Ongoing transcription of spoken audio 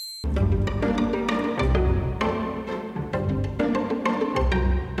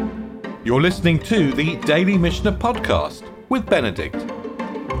You're listening to the Daily Mishnah Podcast with Benedict.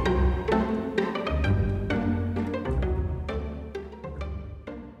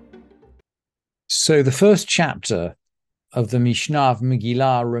 So the first chapter of the Mishnah of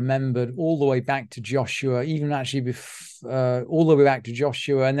Megillah remembered all the way back to Joshua, even actually all the way back to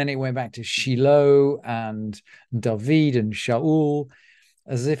Joshua, and then it went back to Shiloh and David and Shaul,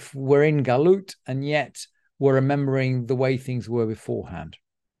 as if we're in Galut, and yet we're remembering the way things were beforehand.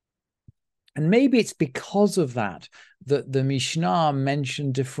 And maybe it's because of that the Mishnah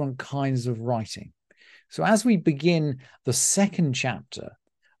mentioned different kinds of writing. So as we begin the second chapter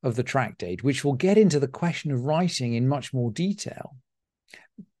of the tractate, which will get into the question of writing in much more detail,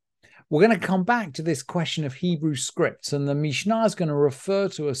 we're going to come back to this question of Hebrew scripts, and the Mishnah is going to refer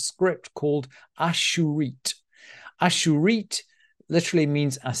to a script called Ashurit. Ashurit literally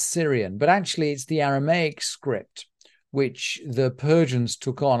means Assyrian, but actually it's the Aramaic script which the Persians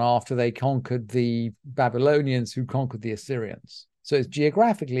took on after they conquered the Babylonians who conquered the Assyrians. So it's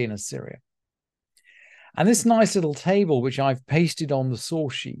geographically in Assyria. And this nice little table, which I've pasted on the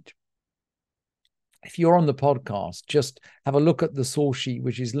source sheet, if you're on the podcast, just have a look at the source sheet,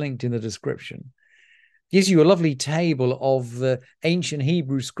 which is linked in the description. It gives you a lovely table of the ancient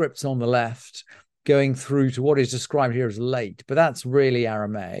Hebrew scripts on the left, going through to what is described here as late, but that's really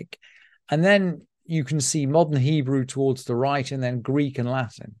Aramaic. And then you can see modern Hebrew towards the right, and then Greek and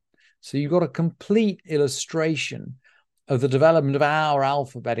Latin. So you've got a complete illustration of the development of our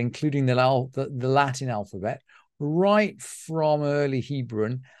alphabet, including the Latin alphabet, right from early Hebrew.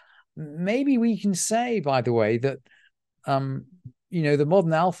 And maybe we can say, by the way, that the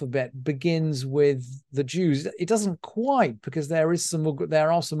modern alphabet begins with the Jews. It doesn't quite, because there are some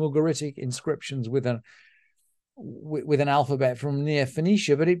Ugaritic inscriptions with an alphabet from near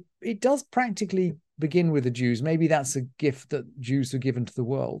Phoenicia, but it does practically begin with the Jews. Maybe that's a gift that Jews have given to the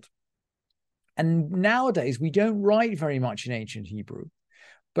world. And nowadays, we don't write very much in ancient Hebrew.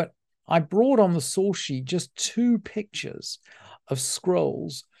 But I brought on the source sheet just two pictures of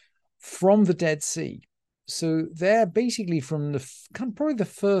scrolls from the Dead Sea. So they're basically from probably the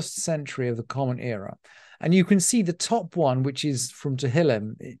 1st century of the Common Era. And you can see the top one, which is from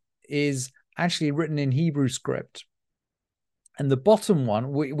Tehillim, is actually written in Hebrew script. And the bottom one,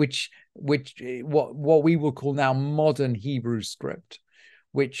 which what we will call now modern Hebrew script,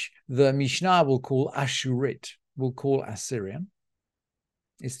 which the Mishnah will call Ashurit, will call Assyrian.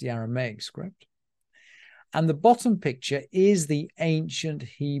 It's the Aramaic script. And the bottom picture is the ancient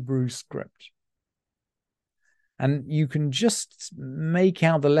Hebrew script. And you can just make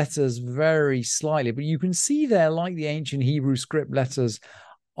out the letters very slightly, but you can see there, like the ancient Hebrew script letters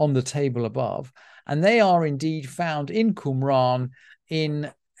on the table above. And they are indeed found in Qumran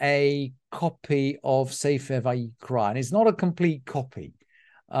in a copy of Sefer Vayikra. And it's not a complete copy.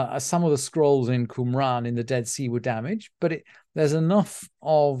 Some of the scrolls in Qumran in the Dead Sea were damaged, but there's enough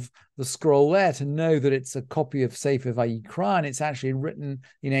of the scroll there to know that it's a copy of Sefer Vayikra, and it's actually written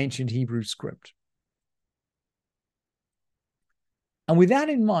in ancient Hebrew script. And with that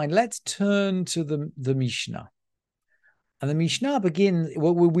in mind, let's turn to the Mishnah. And the Mishnah begins,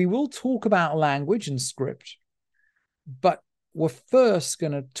 we will talk about language and script, but we're first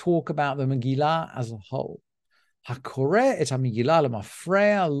going to talk about the Megillah as a whole. Hakoreh et ha-Megillah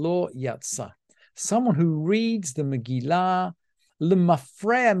lemafreya lo yatsa. Someone who reads the Megillah,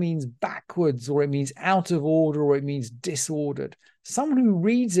 lemafreya means backwards, or it means out of order, or it means disordered. Someone who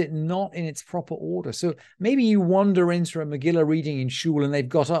reads it not in its proper order. So maybe you wander into a Megillah reading in shul and they've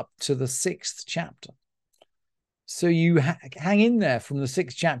got up to the 6th chapter. So you hang in there from the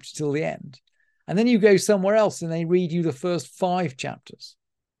 6th chapter till the end. And then you go somewhere else and they read you the first 5 chapters.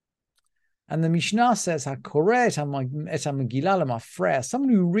 And the Mishnah says, HaKoreh et ha-Megillah lemafreya, someone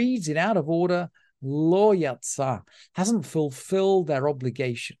who reads it out of order, lo yatsa, hasn't fulfilled their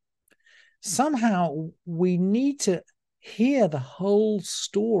obligation. Somehow we need to hear the whole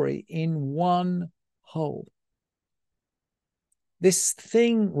story in one whole. This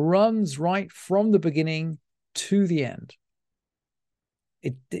thing runs right from the beginning to the end.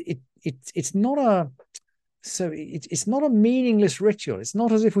 It's not a meaningless ritual. It's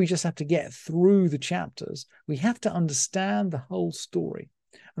not as if we just have to get through the chapters. We have to understand the whole story.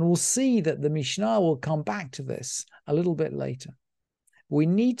 And we'll see that the Mishnah will come back to this a little bit later. We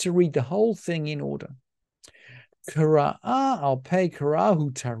need to read the whole thing in order.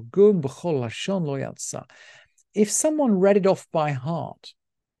 If someone read it off by heart,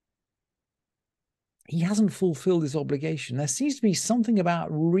 he hasn't fulfilled his obligation. There seems to be something about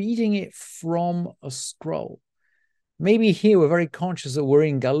reading it from a scroll. Maybe here we're very conscious that we're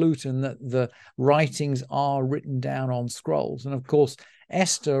in Galut and that the writings are written down on scrolls. And of course,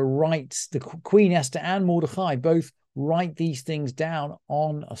 Esther writes, the Queen Esther and Mordecai both write these things down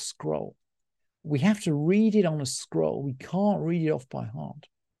on a scroll. We have to read it on a scroll. We can't read it off by heart.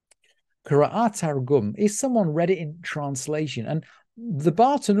 Qira'at Targum, if someone read it in translation, and the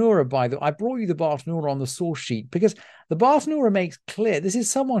Bartanura, by the way, I brought you the Bartanura on the source sheet because the Bartanura makes clear this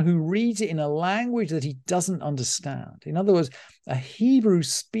is someone who reads it in a language that he doesn't understand. In other words, a Hebrew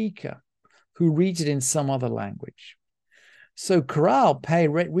speaker who reads it in some other language. So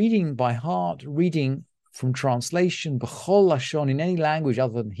Qira'ah, reading by heart, reading from translation, b'chol lashon, in any language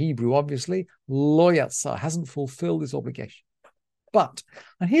other than Hebrew, obviously, lo yatsa, hasn't fulfilled this obligation. But,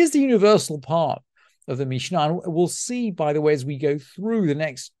 and here's the universal part of the Mishnah, and we'll see, by the way, as we go through the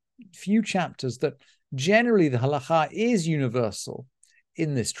next few chapters, that generally the halacha is universal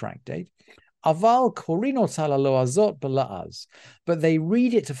in this tractate. Aval korinot ala loazot bela'az, but they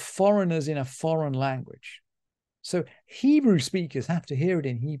read it to foreigners in a foreign language. So Hebrew speakers have to hear it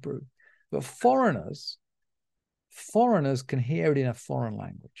in Hebrew, but foreigners can hear it in a foreign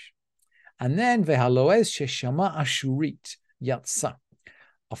language. And then vehaloez sheshama ashurit yatsa,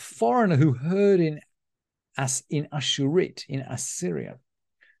 a foreigner who heard in Ashurit, in Assyria.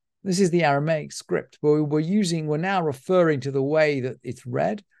 This is the Aramaic script, but we're now referring to the way that it's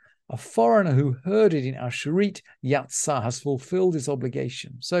read. A foreigner who heard it in Ashurit yatsa has fulfilled his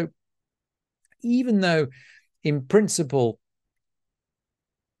obligation. So even though in principle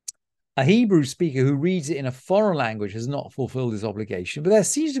a Hebrew speaker who reads it in a foreign language has not fulfilled his obligation, but there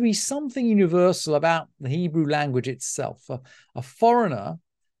seems to be something universal about the Hebrew language itself. A foreigner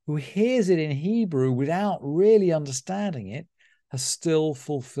who hears it in Hebrew without really understanding it has still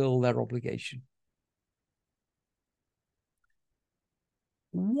fulfilled their obligation.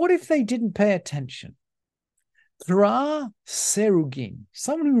 What if they didn't pay attention? Qira'ah serugin,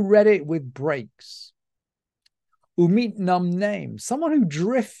 someone who read it with breaks. Umit namneim, someone who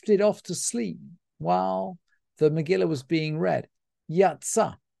drifted off to sleep while the Megillah was being read.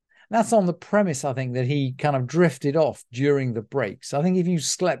 Yatsa. That's on the premise, I think, that he kind of drifted off during the breaks. I think if you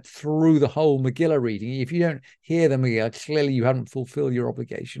slept through the whole Megillah reading, if you don't hear the Megillah, clearly you haven't fulfilled your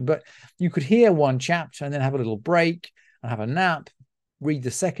obligation. But you could hear one chapter and then have a little break and have a nap, read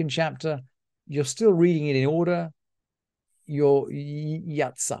the second chapter. You're still reading it in order. You're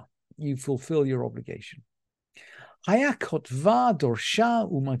yatsa. You fulfill your obligation. Hayakotva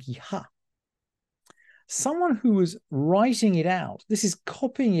dorsha umagiha. Someone who was writing it out. This is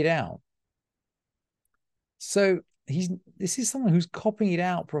copying it out. So this is someone who's copying it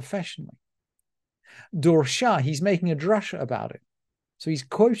out professionally. Dorsha, he's making a drasha about it. So he's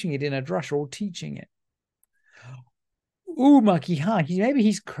quoting it in a drasha or teaching it. Umagiha, maybe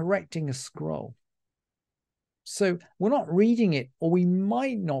he's correcting a scroll. So we're not reading it, or we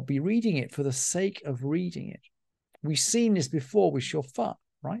might not be reading it for the sake of reading it. We've seen this before with shofar,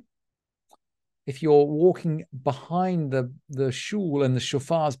 right? If you're walking behind the shul and the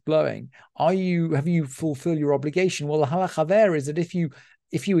shofar's blowing, have you fulfilled your obligation? Well, the halacha there is that if you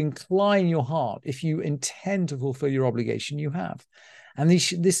incline your heart, if you intend to fulfill your obligation, you have. And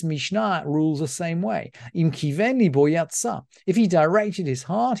this Mishnah rules the same way. Im kiven libo yatsa. If he directed his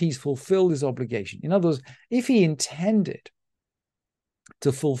heart, he's fulfilled his obligation. In other words, if he intended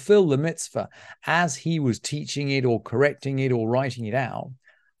to fulfill the mitzvah as he was teaching it or correcting it or writing it out,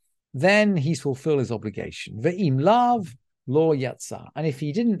 then he's fulfilled his obligation. Ve'im lav lo yatsa. And if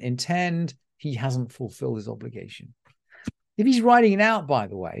he didn't intend, he hasn't fulfilled his obligation. If he's writing it out, by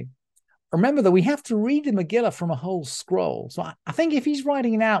the way, remember that we have to read the Megillah from a whole scroll. So I think if he's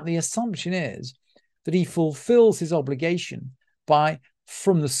writing it out, the assumption is that he fulfills his obligation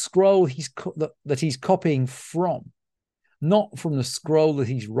from the scroll that he's copying from, not from the scroll that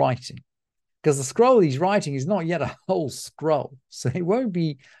he's writing. Because the scroll he's writing is not yet a whole scroll. So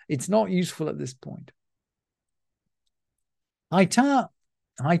it's not useful at this point. It's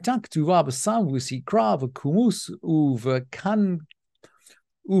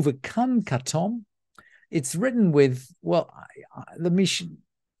written with,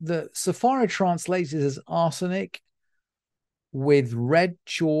 the Sephora translates it as arsenic with red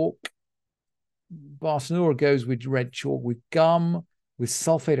chalk. Bartanura goes with red chalk, with gum, with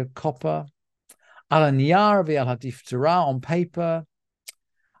sulfate of copper. Al-Niyar diftara, on paper.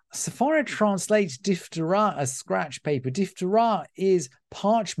 Sephora translates diftara as scratch paper. Diftara is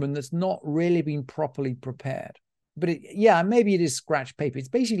parchment that's not really been properly prepared. But maybe it is scratch paper. It's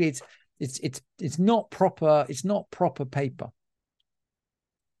basically it's not proper. It's not proper paper.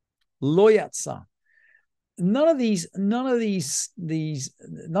 Lo yatsa. none of these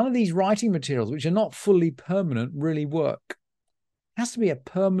writing materials, which are not fully permanent, really work. It has to be a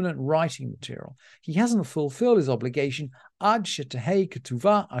permanent writing material. He hasn't fulfilled his obligation ad shetehei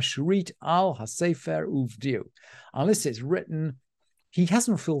ketuvah ashurit al hasefer uvdiu, unless it's written. He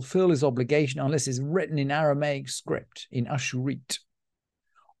hasn't fulfilled his obligation unless it's written in Aramaic script, in ashurit,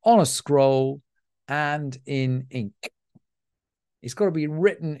 on a scroll and in ink. It's got to be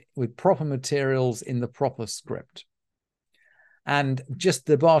written with proper materials in the proper script. And just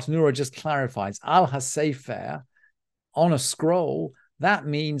the Bartanura just clarifies, al hasefer, on a scroll, that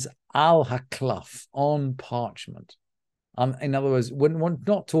means al haklaf, on parchment. In other words, we're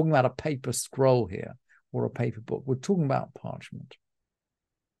not talking about a paper scroll here or a paper book. We're talking about parchment.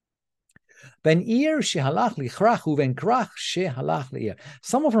 Ben ir shehalach lichrach uven krach shehalach li'ir.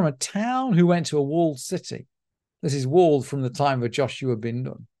 Someone from a town who went to a walled city. This is walled from the time of Joshua bin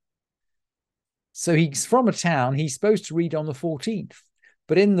Nun. So he's from a town, he's supposed to read on the 14th.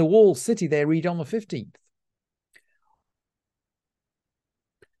 But in the walled city, they read on the 15th.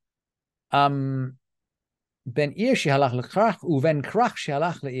 Ben ir shehalach lichrach uven krach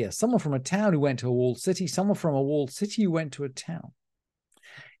shehalach li'ir. Someone from a town who went to a walled city, someone from a walled city who went to a town.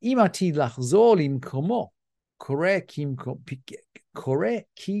 If he's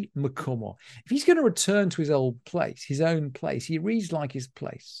going to return to his old place, his own place, he reads like his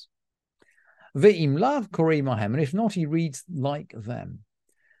place. And if not, he reads like them.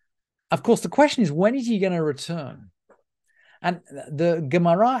 Of course, the question is, when is he going to return? And the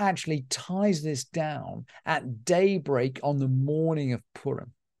Gemara actually ties this down at daybreak on the morning of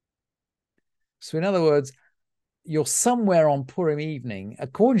Purim. So in other words, you're somewhere on Purim evening.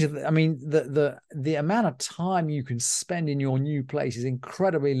 According to the amount of time you can spend in your new place is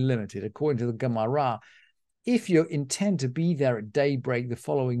incredibly limited, according to the Gemara. If you intend to be there at daybreak the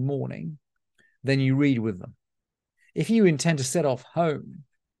following morning, then you read with them. If you intend to set off home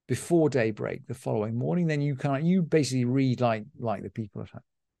before daybreak the following morning, then you basically read like the people at home.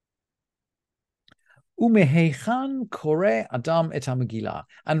 Umehechan kore adam et Megillah.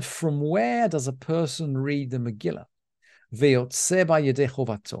 And from where does a person read the Megillah? Ve'yotzeh ba'yedei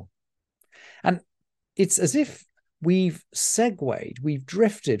chovato. And it's as if we've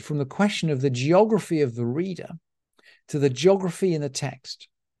drifted from the question of the geography of the reader to the geography in the text.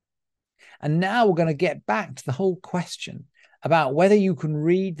 And now we're going to get back to the whole question about whether you can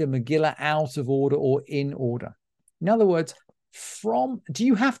read the Megillah out of order or in order. In other words, do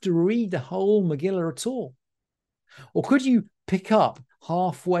you have to read the whole Megillah at all? Or could you pick up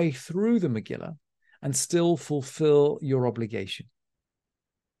halfway through the Megillah and still fulfill your obligation?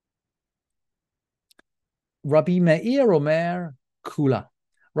 Rabbi Meir Omer Kula.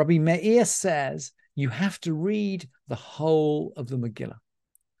 Rabbi Meir says you have to read the whole of the Megillah.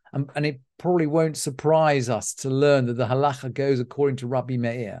 And it probably won't surprise us to learn that the halacha goes according to Rabbi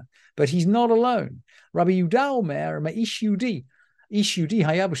Meir. But he's not alone. Rabbi Yehuda Omer, Ish Yehudi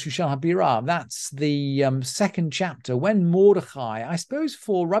Hayab Shushan Habira. That's the second chapter. When Mordechai, I suppose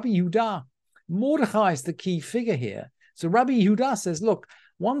for Rabbi Yehuda, Mordechai is the key figure here. So Rabbi Yehuda says, look,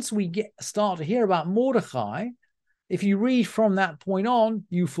 once we start to hear about Mordechai, if you read from that point on,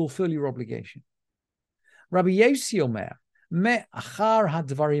 you fulfill your obligation. Rabbi Yossi Omer, Me'achar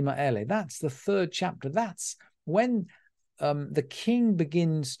hadvarim ha'ele. That's the third chapter. That's when the king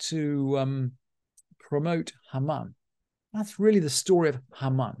begins to promote Haman. That's really the story of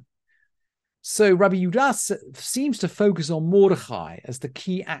Haman. So Rabbi Yehuda seems to focus on Mordechai as the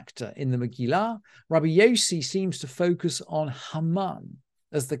key actor in the Megillah. Rabbi Yossi seems to focus on Haman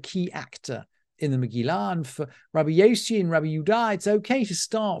as the key actor in the Megillah. And for Rabbi Yossi and Rabbi Yehuda, it's okay to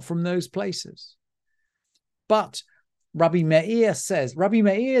start from those places. But Rabbi Meir says, Rabbi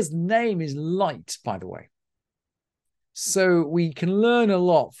Meir's name is light, by the way. So we can learn a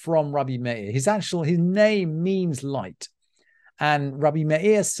lot from Rabbi Meir. His name means light. And Rabbi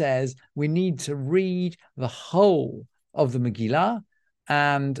Meir says we need to read the whole of the Megillah,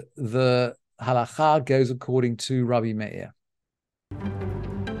 and the halacha goes according to Rabbi Meir.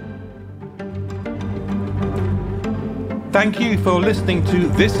 Thank you for listening to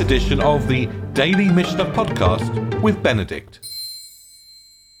this edition of the Daily Mishnah Podcast with Benedict.